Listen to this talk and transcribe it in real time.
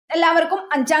എല്ലാവർക്കും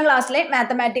 5ാം ക്ലാസ്സിലെ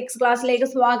മാത്തമാറ്റിക്സ് ക്ലാസ്സിലേക്ക്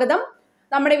സ്വാഗതം.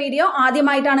 നമ്മുടെ വീഡിയോ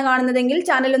ആദ്യമായിട്ടാണ് കാണുന്നതെങ്കിൽ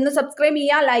ചാനൽ ഒന്ന് സബ്സ്ക്രൈബ്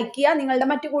ചെയ്യുക, ലൈക്ക് ചെയ്യുക, നിങ്ങളുടെ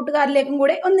മറ്റു കൂട്ടുകാരിലേക്കും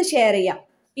കൂടെ ഒന്ന് ഷെയർ ചെയ്യാം.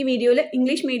 ഈ വീഡിയോയിൽ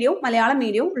ഇംഗ്ലീഷ് മീഡിയവും മലയാളം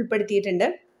മീഡിയവും ഉൾപ്പെടുത്തിയിട്ടുണ്ട്.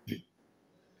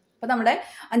 അപ്പോൾ നമ്മുടെ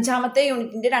 5ാമത്തെ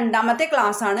യൂണിറ്റിന്റെ 2ാമത്തെ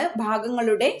ക്ലാസ് ആണ്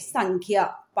ഭാഗങ്ങളുടെ സംഖ്യ,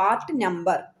 പാർട്ട്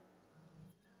നമ്പർ.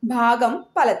 ഭാഗം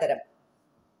പലതരം.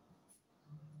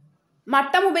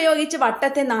 മട്ടം ഉപയോഗിച്ച്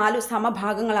വട്ടത്തെ 4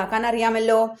 സമഭാഗങ്ങളാക്കാൻ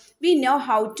അറിയാമല്ലോ. We know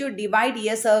how to divide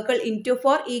A circle into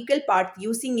 4 equal parts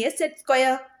using A set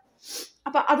square.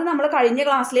 അപ്പൊ അത് നമ്മൾ കഴിഞ്ഞ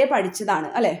ക്ലാസ്സിലേ പഠിച്ചതാണ്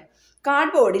അല്ലെ.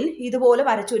 കാർഡ്ബോർഡിൽ ഇതുപോലെ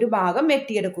വരച്ചൊരു ഭാഗം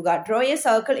വെട്ടിയെടുക്കുക. Draw A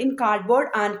circle in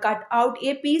cardboard and cut out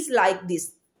A piece like this.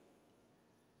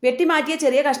 വെട്ടിമാറ്റിയ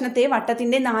ചെറിയ കഷ്ണത്തെ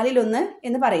വട്ടത്തിന്റെ 4/1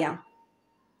 എന്ന് പറയാം.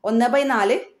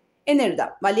 1/4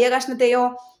 എന്നെഴുതാം. വലിയ കഷ്ണത്തെയോ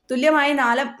തുല്യമായ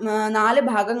 4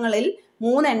 ഭാഗങ്ങളിൽ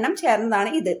 3 എണ്ണം ചേർന്നതാണ്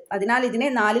ഇത്. അതിനാൽ ഇതിനെ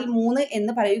 4/3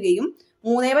 എന്ന് പറയുകയും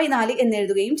 3/4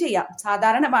 എന്നെഴുതുകയും ചെയ്യാം.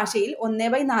 സാധാരണ ഭാഷയിൽ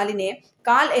 1/4നെ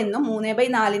 1/4 എന്നും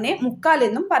 3/4നെ 3/4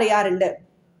 എന്നും പറയാറുണ്ട്.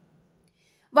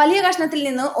 വലിയ കഷ്ണത്തിൽ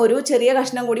നിന്ന് ഒരു ചെറിയ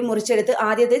കഷ്ണം കൂടി മുറിച്ചെടുത്ത്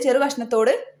ആദ്യത്തെ ചെറു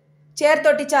കഷ്ണത്തോട്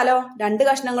ചേർത്തൊട്ടിച്ചാലോ? 2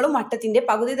 കഷ്ണങ്ങളും വട്ടത്തിന്റെ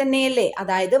പകുതി തന്നെയല്ലേ.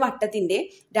 അതായത് വട്ടത്തിന്റെ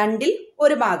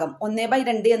 2/1 ഭാഗം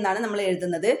 1/2 എന്നാണ് നമ്മൾ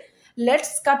എഴുതുന്നത്.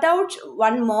 Let's cut out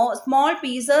 1 more small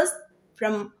pieces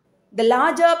from the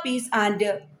larger piece and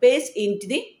paste into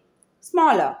the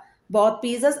smaller. Both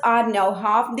pieces are now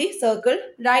half the circle,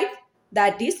 right?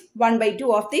 That is 1/2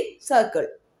 of the circle.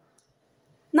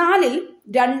 4ൽ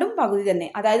 2 പകുതി തന്നെ.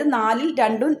 അതായത് 4ൽ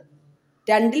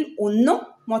 2/1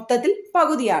 മൊത്തത്തിൽ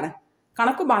പകുതിയാണ്.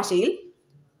 കണക്കു ഭാഷയിൽ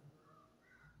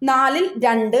 4ൽ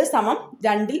 2 സമം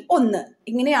 2/1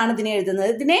 ഇങ്ങനെയാണ് ഇതിനെ എഴുതുന്നത്.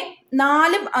 ഇതിനെ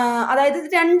 4 അതായത്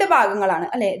 2 ഭാഗങ്ങളാണ്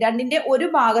അല്ലെ. 2ന്റെ ഒരു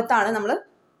ഭാഗത്താണ് നമ്മൾ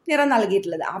നിറം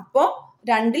നൽകിയിട്ടുള്ളത്. അപ്പോ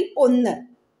 2/1.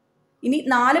 ഇനി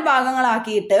 4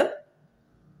 ഭാഗങ്ങളാക്കിയിട്ട്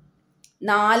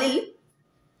 4ൽ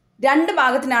 2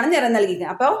 ഭാഗത്തിനാണ് നിറം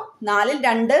നൽകിയിരിക്കുന്നത്. അപ്പോൾ 4ൽ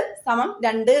 2 സമം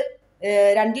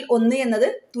 2/1 എന്നത്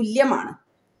തുല്യമാണ്.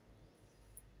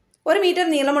 1 മീറ്റർ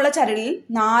നീളമുള്ള ചരടിൽ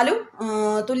 4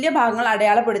 തുല്യ ഭാഗങ്ങൾ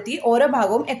അടയാളപ്പെടുത്തി ഓരോ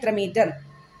ഭാഗവും എത്ര metre?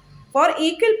 4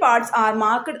 equal parts are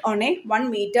marked on a 1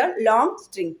 meter long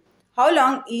string. How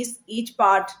long is each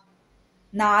part?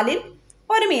 4ൽ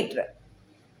 1 metre.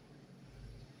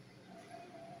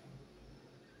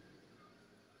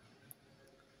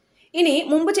 ഇനി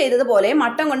മുമ്പ് ചെയ്തതുപോലെ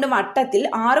മട്ടം കൊണ്ട് വട്ടത്തിൽ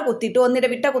 6 കുത്തിയിട്ട്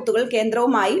ഒന്നിടവിട്ട കുത്തുകൾ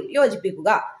കേന്ദ്രവുമായി യോജിപ്പിക്കുക.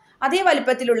 അതേ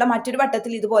വലിപ്പത്തിലുള്ള മറ്റൊരു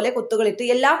വട്ടത്തിൽ ഇതുപോലെ കുത്തുകളിട്ട്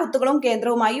എല്ലാ കുത്തുകളും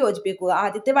കേന്ദ്രവുമായി യോജിപ്പിക്കുക.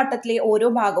 ആദ്യത്തെ വട്ടത്തിലെ ഓരോ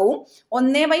ഭാഗവും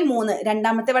 1/3.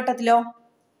 രണ്ടാമത്തെ വട്ടത്തിലോ?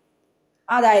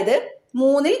 അതായത്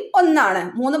 3ൽ 1 ആണ്.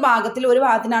 3 ഭാഗത്തിൽ ഒരു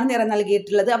ഭാഗത്തിനാണ് നിറം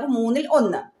നൽകിയിട്ടുള്ളത്. അപ്പൊ 3ൽ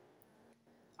 1.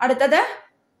 അടുത്തത്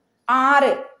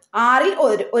 6. 6ൽ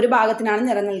ഒരു ഭാഗത്തിനാണ്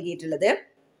നിറം നൽകിയിട്ടുള്ളത്.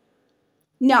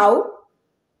 Now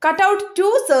cut out 2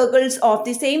 circles of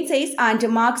the same size and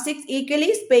mark 6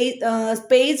 equally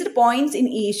spaced points in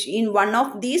each. In one of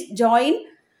these, join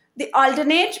the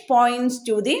alternate points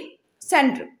to the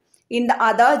center. In the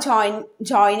other,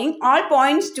 joining all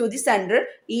points to the center.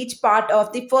 Each part of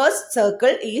the first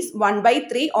circle is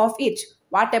 1/3 of it.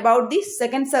 What about the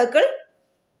second circle?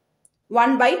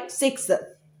 1/6.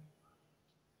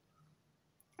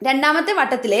 രണ്ടാമത്തെ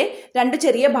വട്ടത്തിലെ 2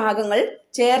 ചെറിയ ഭാഗങ്ങൾ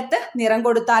ചേർത്ത് നിറം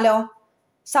കൊടുത്താലോ?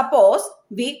 Suppose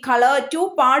we color 2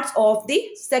 parts of the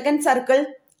second circle.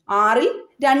 6ൽ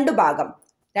 2 ഭാഗം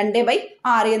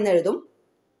 2/6 എന്ന് എഴുതും.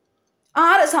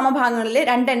 6 സമഭാഗങ്ങളിലെ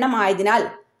 2 എണ്ണം ആയതിനാൽ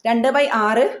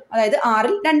 2/6 അതായത്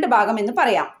 6ൽ 2 ഭാഗം എന്ന്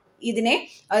പറയാം. ഇതിനെ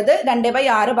അതായത്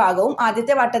 2/6 ഭാഗവും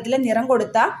ആദ്യത്തെ വട്ടത്തിലെ നിറം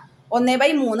കൊടുത്ത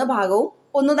 1/3 ഭാഗവും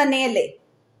ഒന്നു തന്നെയല്ലേ.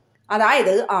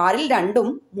 അതായത് 6ൽ 2ഉം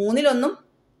 3ൽ 1ഉം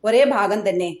ഒരേ ഭാഗം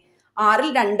തന്നെ. 6ൽ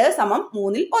 2 സമം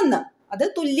 3ൽ 1. അത്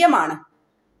തുല്യമാണ്.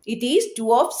 It is 2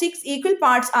 of 6 equal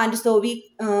parts and so we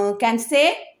can say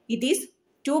it is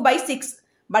 2/6.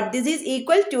 But this is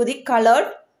equal to the colored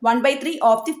 1/3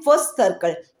 of the first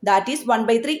circle. That is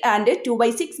 1/3 and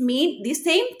 2/6 mean the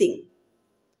same thing.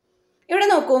 ഇവിടെ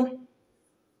നോക്കൂ.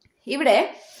 ഇവിടെ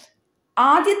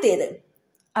ആദ്യത്തേത്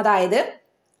അതായത്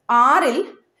 6ൽ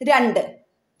 2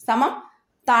 സമം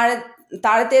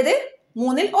താഴത്തേത്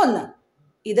 3ൽ 1.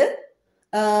 ഇത്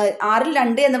 6ൽ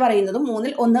 2 എന്ന് പറയുന്നതും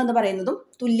 3ൽ 1 എന്ന് പറയുന്നതും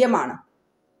തുല്യമാണ്.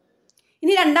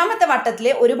 ഇനി രണ്ടാമത്തെ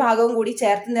വട്ടത്തിലെ ഒരു ഭാഗവും കൂടി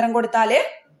ചേർത്ത് നിറം കൊടുത്താല്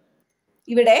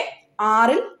ഇവിടെ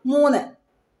 6ൽ 3.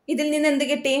 ഇതിൽ നിന്ന് എന്ത്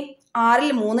കിട്ടി? 6ൽ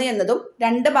 3 എന്നതും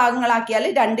 2 ഭാഗങ്ങളാക്കിയാൽ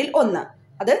 2ൽ 1.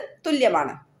 അത്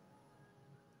തുല്യമാണ്.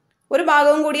 ഒരു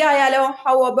ഭാഗവും കൂടി ആയാലോ?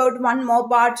 How about 1 more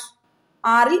part?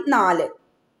 6ൽ 4.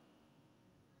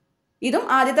 ഇതും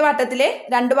ആദ്യത്തെ വട്ടത്തിലെ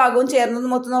 2 ഭാഗവും ചേർന്നത്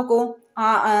മൊത്തം നോക്കൂ.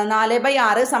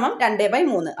 4/6 സമം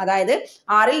 2/3. അതായത്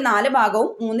 6ൽ 4 ഭാഗവും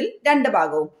 3ൽ 2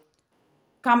 ഭാഗവും.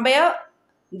 Compare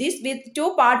this with 2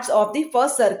 parts of the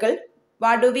first circle.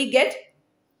 What do we get?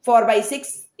 4/6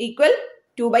 equal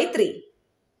 2/3.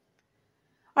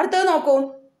 അടുത്തത് നോക്കൂ,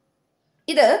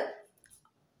 ഇത്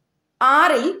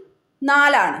 6ൽ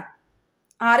 4ആണ്.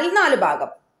 6ൽ 4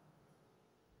 ഭാഗം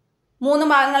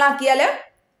 3 ഭാഗങ്ങളാക്കിയാൽ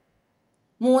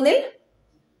 3ൽ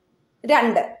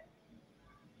 2.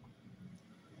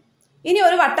 ഇനി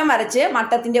ഒരു വട്ടം വരച്ച്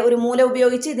മട്ടത്തിന്റെ ഒരു മൂല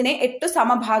ഉപയോഗിച്ച് ഇതിനെ 8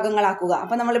 സമഭാഗങ്ങളാക്കുക.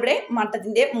 അപ്പൊ നമ്മളിവിടെ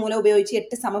മട്ടത്തിന്റെ മൂല ഉപയോഗിച്ച്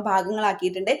 8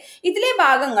 സമഭാഗങ്ങളാക്കിയിട്ടുണ്ട്. ഇതിലെ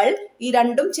ഭാഗങ്ങൾ ഈ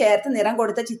രണ്ടും ചേർത്ത് നിറം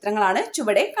കൊടുത്ത ചിത്രങ്ങളാണ്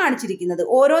ചുവടെ കാണിച്ചിരിക്കുന്നത്.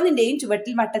 ഓരോന്നിന്റെയും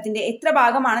ചുവട്ടിൽ വട്ടത്തിന്റെ എത്ര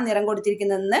ഭാഗമാണ് നിറം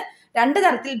കൊടുത്തിരിക്കുന്നതെന്ന് 2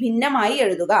 തരത്തിൽ ഭിന്നമായി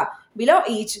എഴുതുക. Below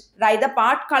each write the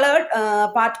part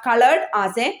coloured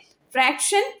as A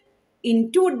fraction in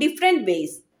 2 different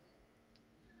vase.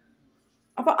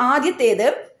 അപ്പൊ ആദ്യത്തേത്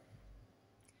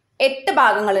 8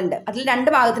 ഭാഗങ്ങളുണ്ട്. അതിൽ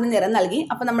 2 ഭാഗത്തിന് നിറം നൽകി.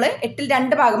 അപ്പൊ നമ്മൾ 8ൽ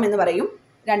 2 ഭാഗം എന്ന് പറയും,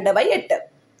 2/8.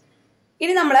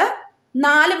 ഇനി നമ്മൾ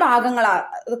 4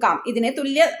 ഭാഗങ്ങളാക്കാം. ഇതിനെ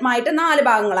തുല്യമായിട്ട് 4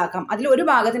 ഭാഗങ്ങളാക്കാം. അതിൽ ഒരു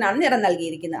ഭാഗത്തിനാണ് നിറം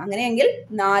നൽകിയിരിക്കുന്നത്. അങ്ങനെയെങ്കിൽ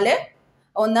 4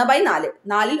 1/4,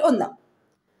 4ൽ 1.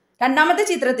 രണ്ടാമത്തെ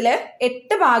ചിത്രത്തില്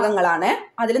 8 ഭാഗങ്ങളാണ്.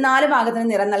 അതിൽ 4 ഭാഗത്തിന്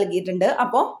നിറം നൽകിയിട്ടുണ്ട്.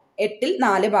 അപ്പോൾ 8ൽ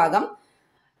 4 ഭാഗം.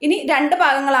 ഇനി 2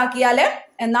 ഭാഗങ്ങളാക്കിയാല്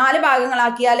 4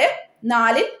 ഭാഗങ്ങളാക്കിയാല്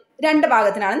 4ൽ 2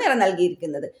 ഭാഗത്തിനാണ് നിറം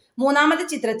നൽകിയിരിക്കുന്നത്. മൂന്നാമത്തെ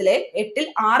ചിത്രത്തില് 8ൽ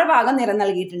 6 ഭാഗം നിറം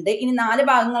നൽകിയിട്ടുണ്ട്. ഇനി 4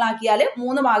 ഭാഗങ്ങളാക്കിയാൽ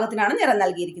 3 ഭാഗത്തിനാണ് നിറം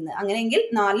നൽകിയിരിക്കുന്നത്. അങ്ങനെയെങ്കിൽ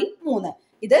 4ൽ 3.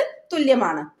 ഇത്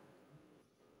തുല്യമാണ്.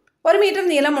 1 മീറ്റർ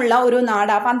നീളമുള്ള ഒരു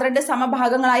നാട 12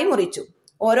 സമഭാഗങ്ങളായി മുറിച്ചു.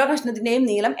 ഓരോ കഷ്ണത്തിന്റെയും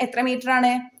നീളം എത്ര മീറ്റർ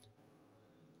ആണ്?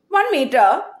 1 meter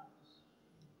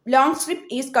long strip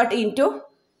is cut into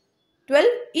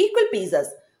 12 equal pieces.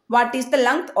 What is the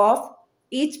length of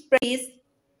each piece?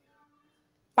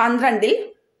 12ൽ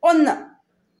 1.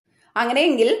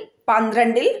 അങ്ങനെയെങ്കിൽ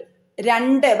 12ൽ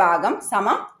 2 ഭാഗം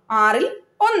സമം 6ൽ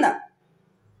 1.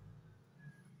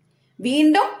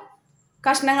 വീണ്ടും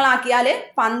കഷ്ണങ്ങളാക്കിയാൽ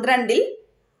 12ൽ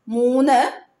 3,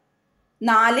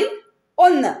 4ൽ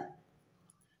 1.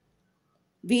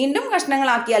 വീണ്ടും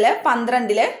കഷ്ണങ്ങളാക്കിയാൽ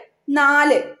 12ൽ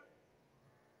 4,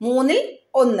 3ൽ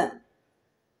 1.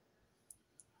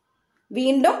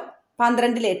 വീണ്ടും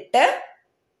 12ൽ 8,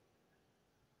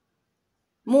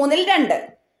 3ൽ 2.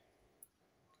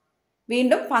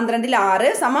 വീണ്ടും 12ൽ 6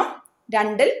 സമം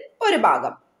 2ൽ 1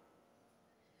 ഭാഗം.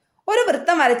 ഒരു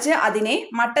വൃത്തം വരച്ച് അതിനെ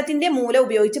മട്ടത്തിന്റെ മൂല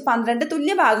ഉപയോഗിച്ച് 12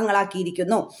 തുല്യ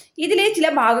ഭാഗങ്ങളാക്കിയിരിക്കുന്നു. ഇതിലെ ചില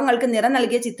ഭാഗങ്ങൾക്ക് നിറം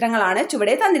നൽകിയ ചിത്രങ്ങളാണ്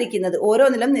ചുവടെ തന്നിരിക്കുന്നത്.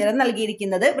 ഓരോന്നിലും നിറം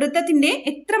നൽകിയിരിക്കുന്നത് വൃത്തത്തിന്റെ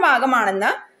എത്ര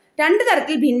ഭാഗമാണെന്ന് 2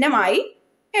 തരത്തിൽ ഭിന്നമായി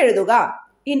എഴുതുക.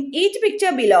 In each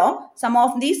picture below, some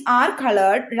of these are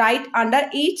colored. Write under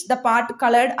each the part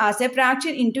colored as a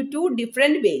fraction into 2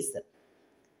 different ways.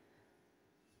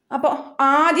 അപ്പോൾ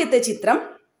ആദ്യത്തെ ചിത്രം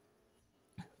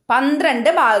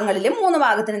 12 ഭാഗങ്ങളിലും 3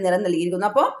 ഭാഗത്തിന് നിറം നൽകിയിരിക്കുന്നു.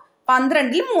 അപ്പോൾ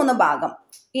 12ൽ 3 ഭാഗം.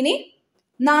 ഇനി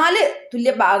 4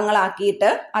 തുല്യ ഭാഗങ്ങളാക്കിയിട്ട്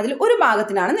അതിൽ ഒരു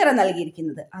ഭാഗത്തിനാണ് നിറം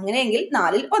നൽകിയിരിക്കുന്നത്. അങ്ങനെയെങ്കിൽ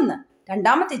 4ൽ 1.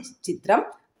 രണ്ടാമത്തെ ചിത്രം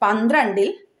 12ൽ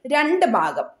 2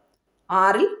 ഭാഗം,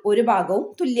 6ൽ 1 ഭാഗവും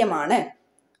തുല്യമാണ്.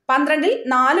 12ൽ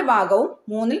 4 ഭാഗവും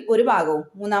 3ൽ 1 ഭാഗവും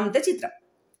മൂന്നാമത്തെ ചിത്രം.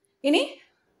 ഇനി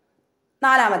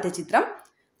നാലാമത്തെ ചിത്രം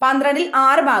 12ൽ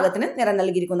 6 ഭാഗത്തിന് നിറം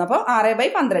നൽകിയിരിക്കുന്നു. അപ്പോൾ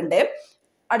 6/12.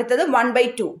 അടുത്തത്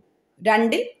 1/2,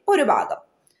 2ൽ 1 ഭാഗം.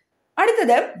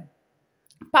 അടുത്തത്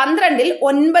 12ൽ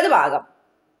 9 ഭാഗം.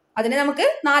 അതിന് നമുക്ക്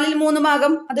 4ൽ 3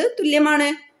 ഭാഗം, അത് തുല്യമാണ്.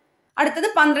 അടുത്തത്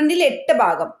 12ൽ 8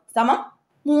 ഭാഗം സമം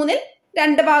 3ൽ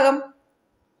 2 ഭാഗം.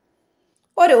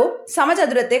 ഒരു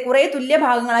സമചതുരത്തെ കുറെ തുല്യ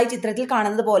ഭാഗങ്ങളായി ചിത്രത്തിൽ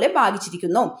കാണുന്നത് പോലെ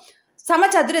ഭാഗിച്ചിരിക്കുന്നു.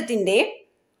 സമചതുരത്തിന്റെ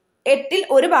 8ൽ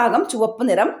 1 ഭാഗം ചുവപ്പ്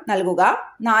നിറം നൽകുക,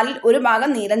 4ൽ 1 ഭാഗം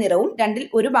നീല നിറവും 2ൽ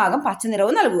 1 ഭാഗം പച്ച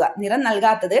നിറവും നൽകുക. നിറം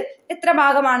നൽകാത്തത് എത്ര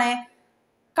ഭാഗമാണ്?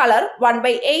 Color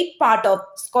 1/8 part of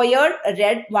squared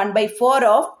red, 1/4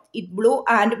 of it blue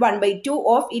and 1/2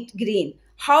 of it green.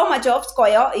 How much of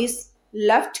square is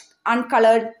left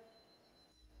uncolored?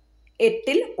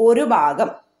 8ൽ 1 ഭാഗം.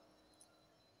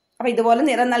 അപ്പൊ ഇതുപോലെ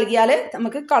നിറം നൽകിയാൽ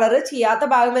നമുക്ക് കളർ ചെയ്യാത്ത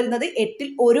ഭാഗം വരുന്നത് 8ൽ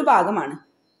 1 ഭാഗമാണ്.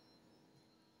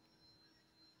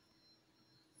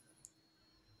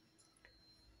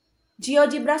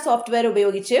 ജിയോജിബ്ര സോഫ്റ്റ്വെയർ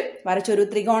ഉപയോഗിച്ച് വരച്ചൊരു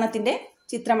ത്രികോണത്തിന്റെ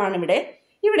ചിത്രമാണ് ഇവിടെ.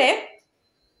 ഇവിടെ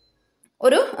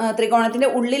ഒരു ത്രികോണത്തിന്റെ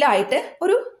ഉള്ളിലായിട്ട്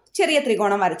ഒരു ചെറിയ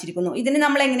ത്രികോണം വരച്ചിരിക്കുന്നു. ഇതിന്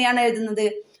നമ്മൾ എങ്ങനെയാണ് എഴുതുന്നത്?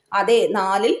 അതെ,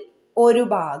 4ൽ 1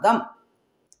 ഭാഗം.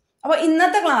 അപ്പോൾ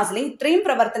ഇന്നത്തെ ക്ലാസ്സിൽ ഇത്രയും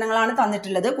പ്രവർത്തനങ്ങളാണ്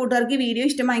തന്നിട്ടുള്ളത്. കൂട്ടുകാർക്ക് ഈ വീഡിയോ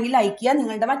ഇഷ്ടമായെങ്കിൽ ലൈക്ക് ചെയ്യുക,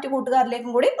 നിങ്ങളുടെ മറ്റു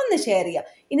കൂട്ടുകാരിലേക്കും കൂടി ഒന്ന് ഷെയർ ചെയ്യുക.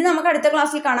 ഇനി നമുക്ക് അടുത്ത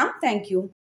ക്ലാസ്സിൽ കാണാം. താങ്ക്